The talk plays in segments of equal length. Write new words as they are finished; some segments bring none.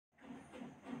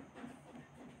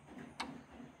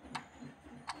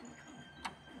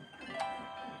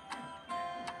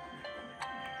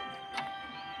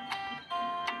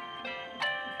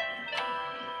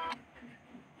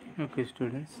Okay,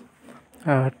 students.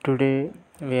 Today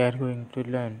we are going to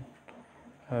learn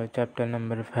chapter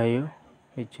number 5,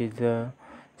 which is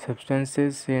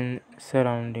substances in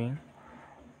surrounding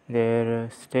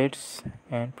their states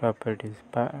and properties.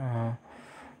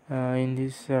 In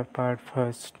this part,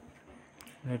 first,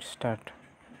 let's start.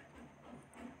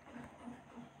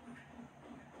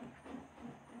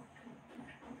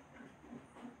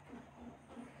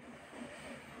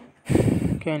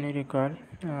 Can you recall?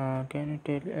 Can you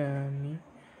tell me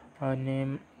or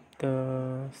name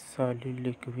the solid,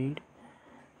 liquid,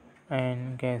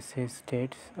 and gaseous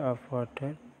states of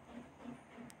water?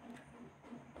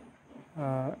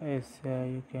 As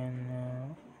you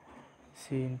can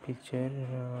see in picture,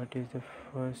 what is the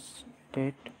first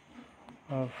state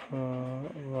of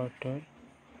water,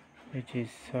 which is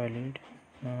solid?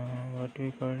 What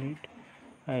we call it?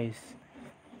 Ice.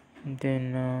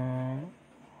 Then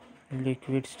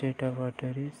liquid state of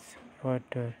water is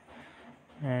water,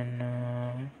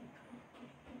 and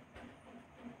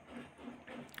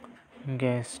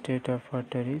gas state of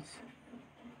water is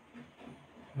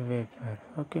vapor.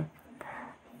 Okay,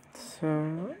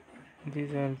 so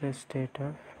these are the state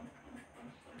of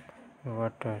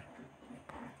water.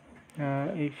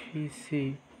 If we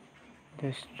see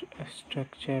the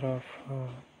structure of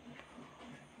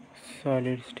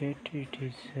solid state, it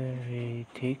is very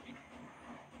thick.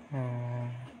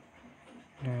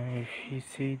 If you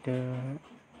see the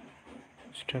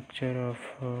structure of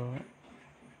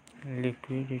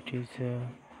liquid, it is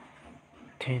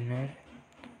thinner,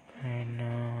 and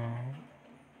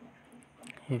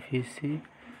if you see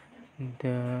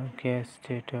the gas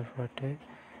state of water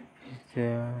is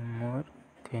more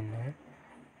thinner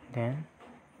than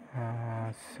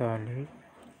solid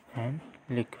and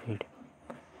liquid.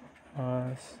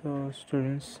 So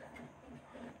students,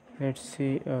 let's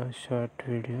see a short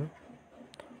video.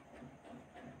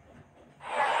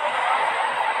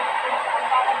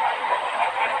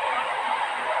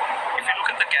 If you look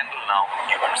at the candle now,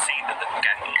 you will see that the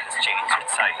candle has changed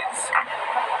its size.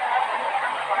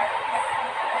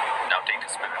 Now take a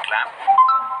spirit lamp,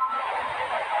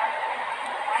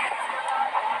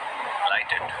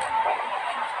 light it,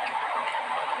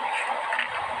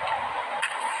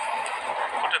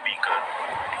 put a beaker,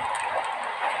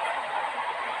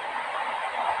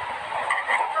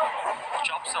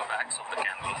 chop some wax of the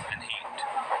candle and heat.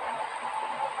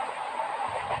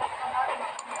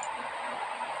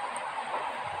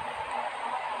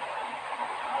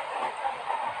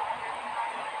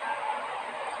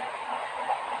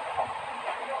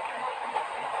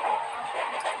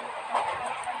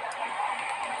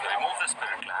 Remove the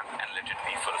spirit lamp and let it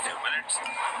be for a few minutes.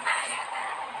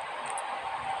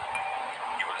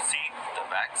 You will see the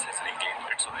wax has regained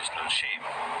its original shape.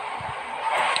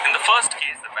 In the first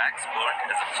case, the wax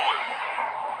burned as a fuel.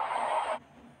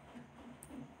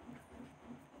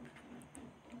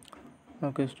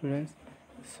 Okay, students,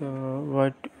 so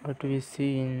what we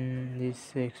see in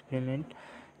this experiment,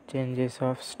 changes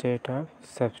of state of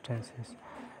substances.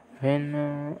 When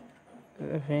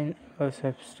a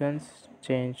substance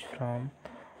change from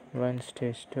one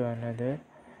stage to another,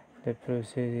 the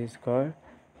process is called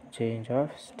change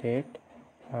of state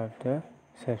of the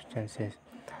substances.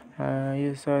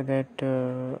 You saw that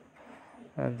the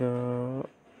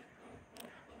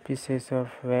pieces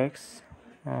of wax,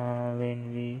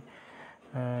 when we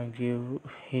give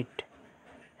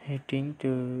heating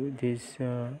to this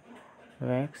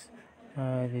wax,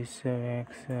 this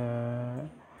wax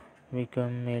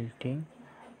become melting,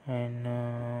 and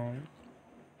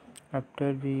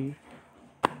after we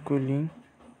cooling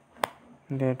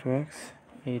that wax,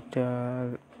 it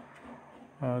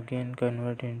again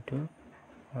convert into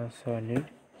a solid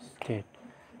state.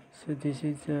 So this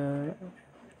is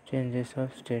changes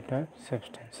of state of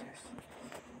substances.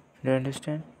 Do you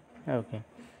understand? Okay.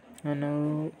 And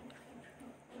now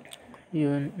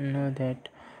you know that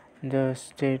the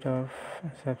state of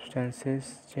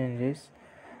substances changes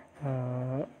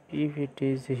if it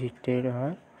is heated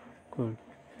or cooled.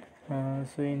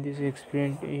 So in this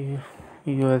experiment,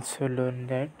 you also learn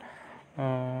that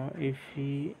if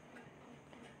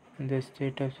the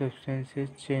state of substances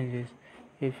changes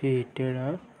if heated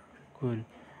or cool.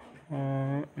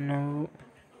 Now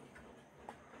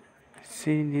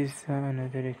see this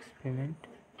another experiment.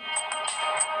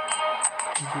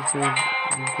 This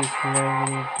is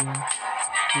collaborating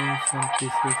in some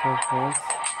pieces of wax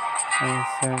and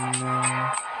some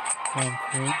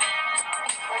pamphlet.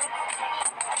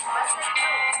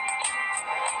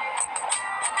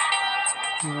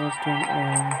 You can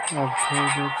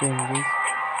observe the changes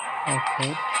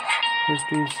occur. First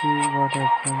we see what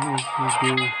happens if we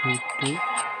give heat to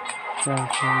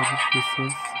camphor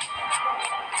pieces.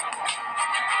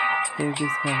 Take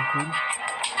this camphor.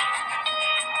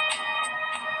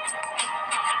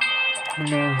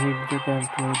 Now heat the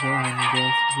camphor on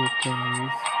gas. You can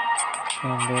use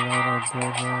candle or other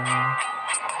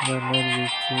burner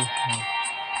which you have.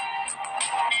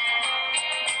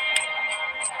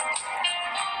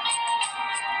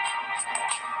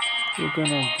 You can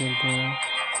observe the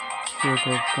state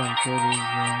of camphor is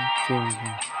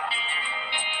changing.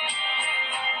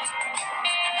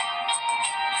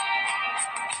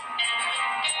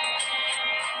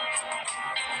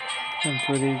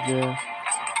 Camphor is a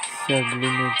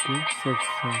sublimating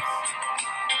substance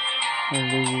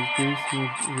and is used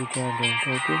retardant.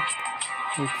 Okay,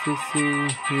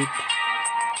 excessive heat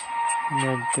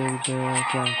melted the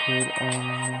camphor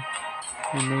and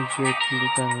immediately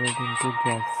convert into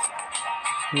gas.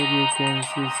 Here you can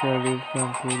see solid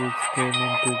camphor is turned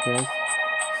into gas,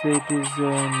 so it is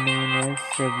known as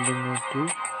sublimated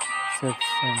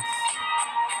substance.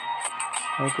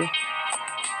 Okay.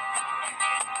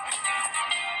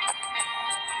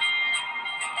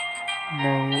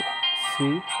 Now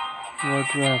see what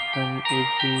will happen if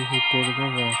we heated the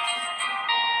wax.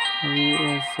 We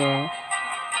saw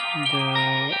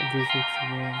this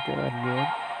experiment earlier.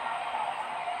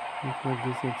 Before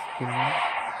this experiment,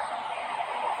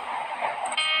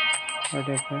 what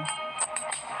happened?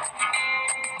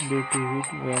 Due to heat,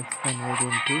 wax convert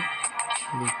into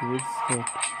liquid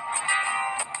state,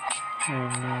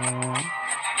 and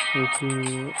if we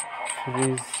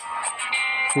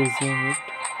freezing it,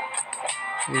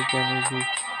 we can use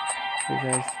it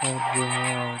as a remove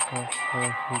out of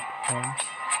heat from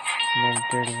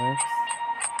melted wax.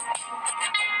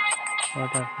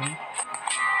 What happened?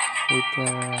 It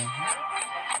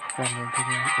converted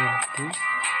into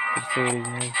its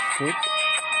original state,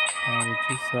 which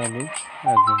is solid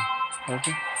again.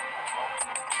 Okay.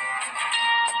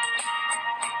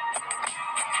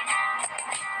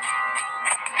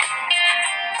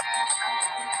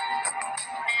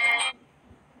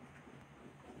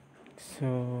 So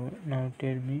now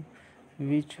tell me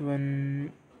which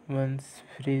ones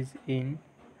freeze in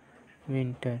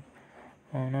winter.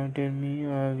 Now tell me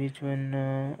which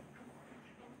one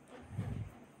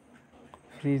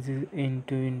freezes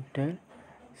into winter.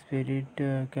 Spirit,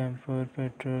 camphor,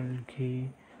 petrol, ghee,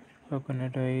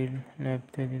 coconut oil,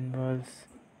 naphthalene balls,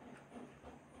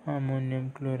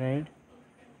 ammonium chloride,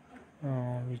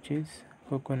 which is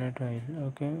coconut oil.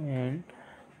 Okay, and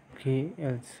ghee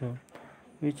also.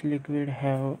 Which liquid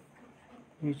have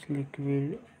you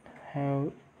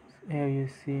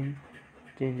seen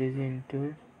changes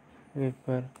into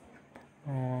vapor?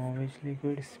 Which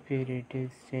liquid? Spirit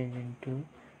is changed into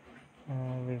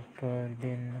vapor,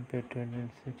 then petrol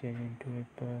also change into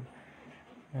vapor,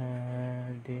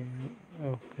 then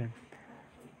okay.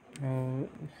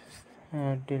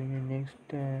 Now tell me next,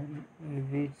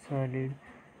 which solid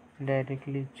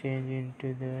directly change into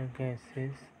the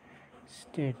gases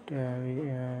state?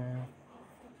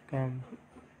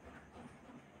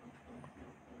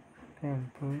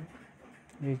 Camphor,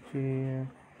 which we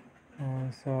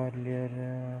saw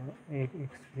earlier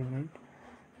experiment,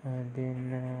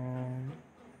 then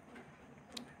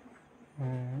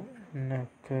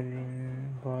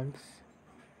naphthalene balls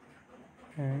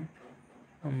and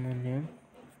ammonium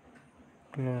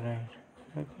chloride.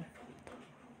 Okay.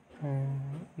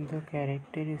 The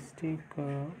characteristic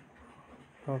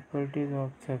properties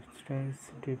of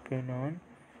substance depend on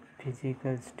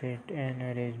physical state and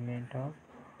arrangement of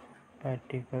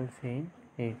particles in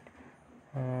it.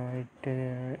 It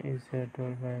is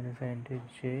told by the scientist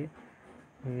J.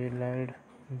 Willard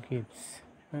Gibbs.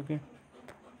 Okay.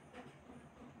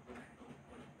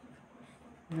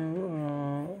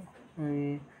 Now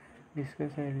we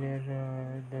discussed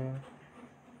earlier the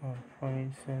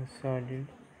points solid,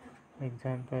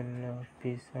 example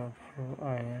piece of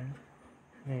iron,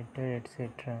 metal,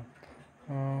 etc.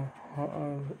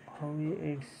 How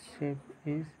its shape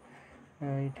is?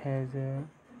 It has a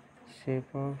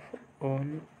shape of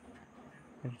own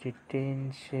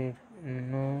retained shape,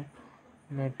 no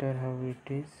matter how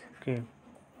it is kept.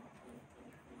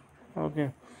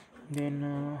 Okay, then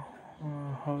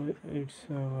how its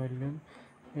volume?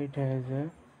 It has a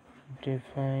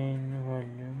defined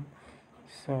volume,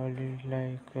 solid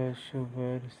like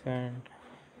sugar, sand,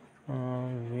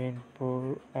 when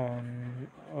poured on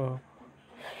a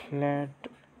flat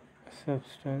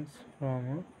substance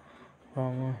from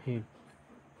a heap.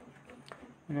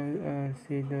 Now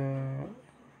see the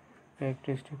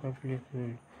characteristic of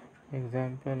liquid.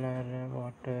 Example are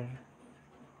water,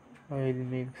 oil,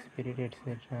 milk, spirit,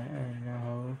 etc. And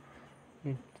how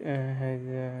Has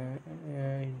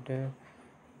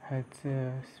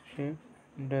a shape,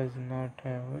 does not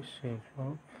have a shape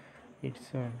of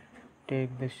its own.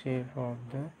 Take the shape of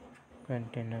the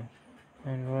container.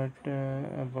 And what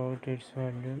about its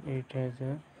volume? It has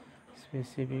a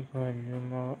specific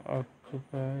volume or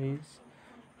occupies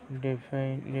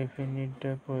definite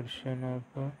portion of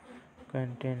a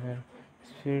container.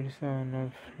 Speeds on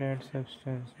a flat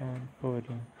substance on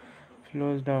pouring.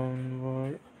 Flows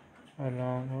downward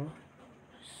along a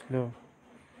slope.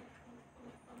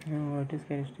 What is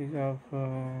characteristics of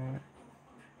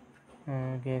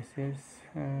gases?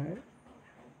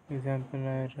 Example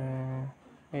are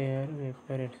air,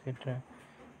 vapor, etc.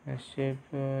 A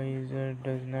shape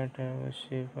does not have a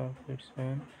shape of its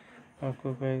own,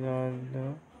 occupies all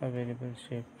the available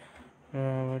shape.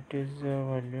 What is the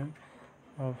volume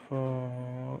of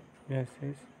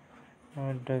gases?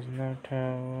 Does not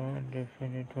have a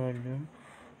definite volume.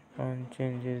 On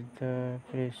changes the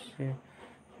pressure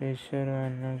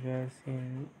on a gas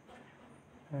in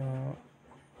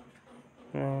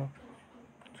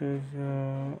choose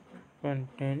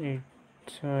contain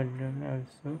its volume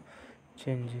also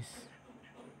changes.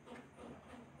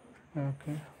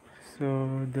 Okay, so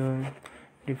the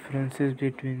differences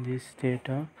between this state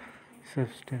of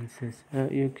substances,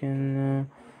 you can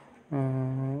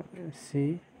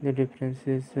see the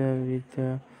differences with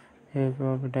the help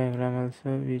of diagram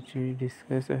also, which we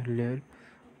discussed earlier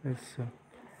also.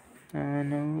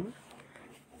 Now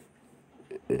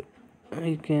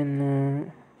we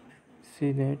can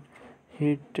see that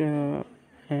heat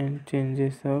and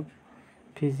changes of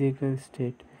physical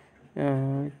state.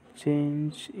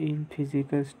 Change in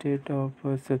physical state of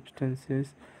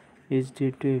substances is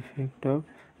due to effect of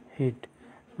heat.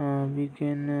 We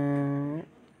can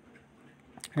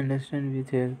understand with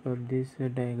help of this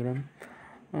diagram.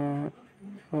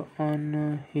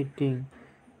 On heating,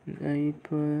 if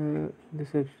the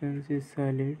substance is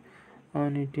solid,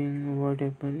 on heating what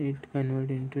happen, it convert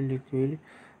into liquid.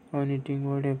 On heating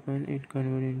what happen, it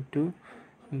convert into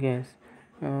gas.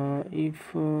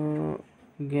 If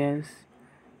gas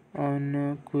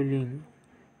on cooling,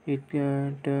 it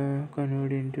got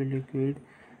convert into liquid.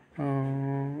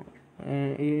 A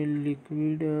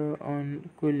liquid on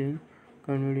cooling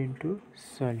convert into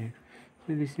solid.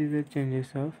 So this is the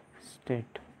changes of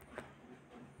state.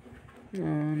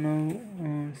 Now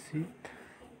see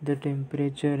the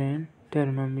temperature and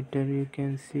thermometer. You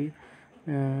can see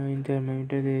in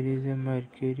thermometer there is a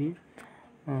mercury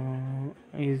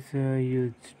is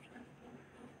used.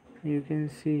 You can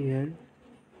see here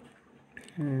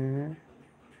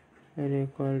a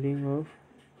recording of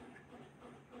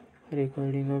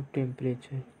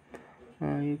temperature.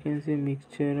 You can see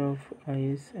mixture of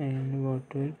ice and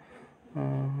water.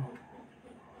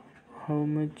 How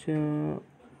much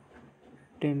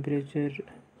temperature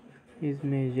is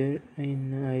measured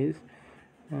in ice?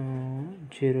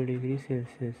 0 degree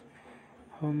Celsius.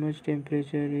 How much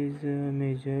temperature is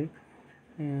measured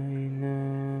in a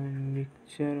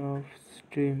mixture of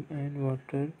steam and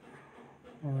water?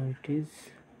 It is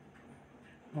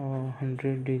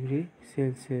 100 degree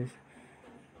Celsius.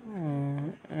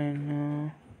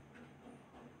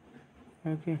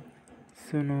 Okay,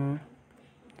 so now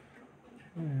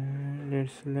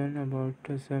let's learn about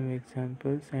some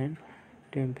examples and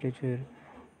temperature.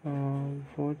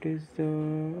 What is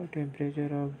the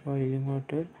temperature of boiling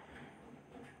water?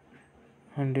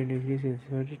 100 degrees Celsius.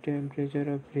 What is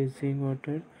temperature of freezing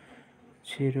water?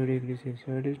 0 degrees Celsius.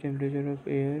 What is temperature of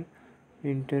air?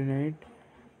 Winter night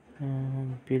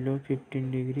below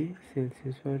 15 degrees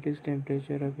Celsius. What is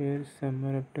temperature of air?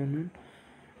 Summer afternoon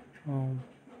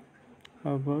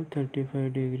above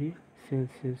 35 degrees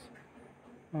Celsius.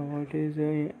 What is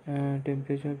the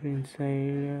temperature of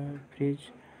inside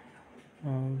fridge?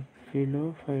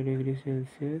 Below 5 degrees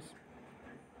Celsius.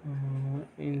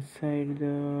 Inside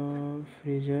the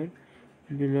freezer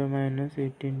below minus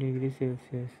 18 degrees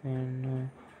Celsius. And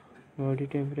body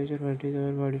temperature, what is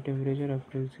our body temperature?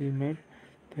 Approximate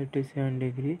 37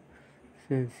 degrees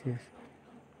Celsius.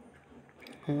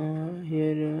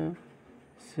 Here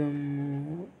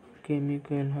some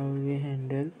chemical how we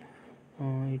handle.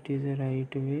 It is a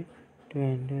right way to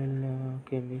handle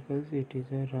chemicals, it is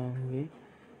a wrong way.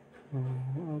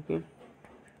 Okay,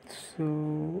 so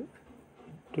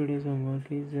today's homework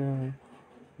is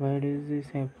why does this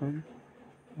happen?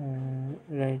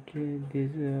 Write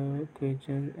these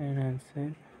questions and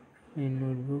answer in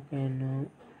notebook and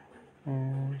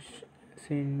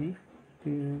send me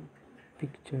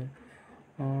picture.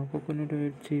 Coconut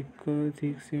oil thick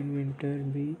 6 in winter.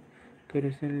 B.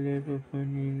 Kerosene lamp open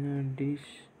in a dish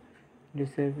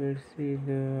Disappears see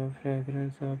the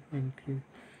fragrance of increased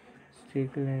stick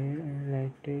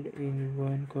lighted in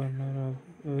one corner of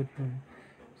a room,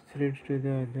 spread to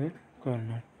the other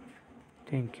corner.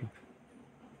 Thank you.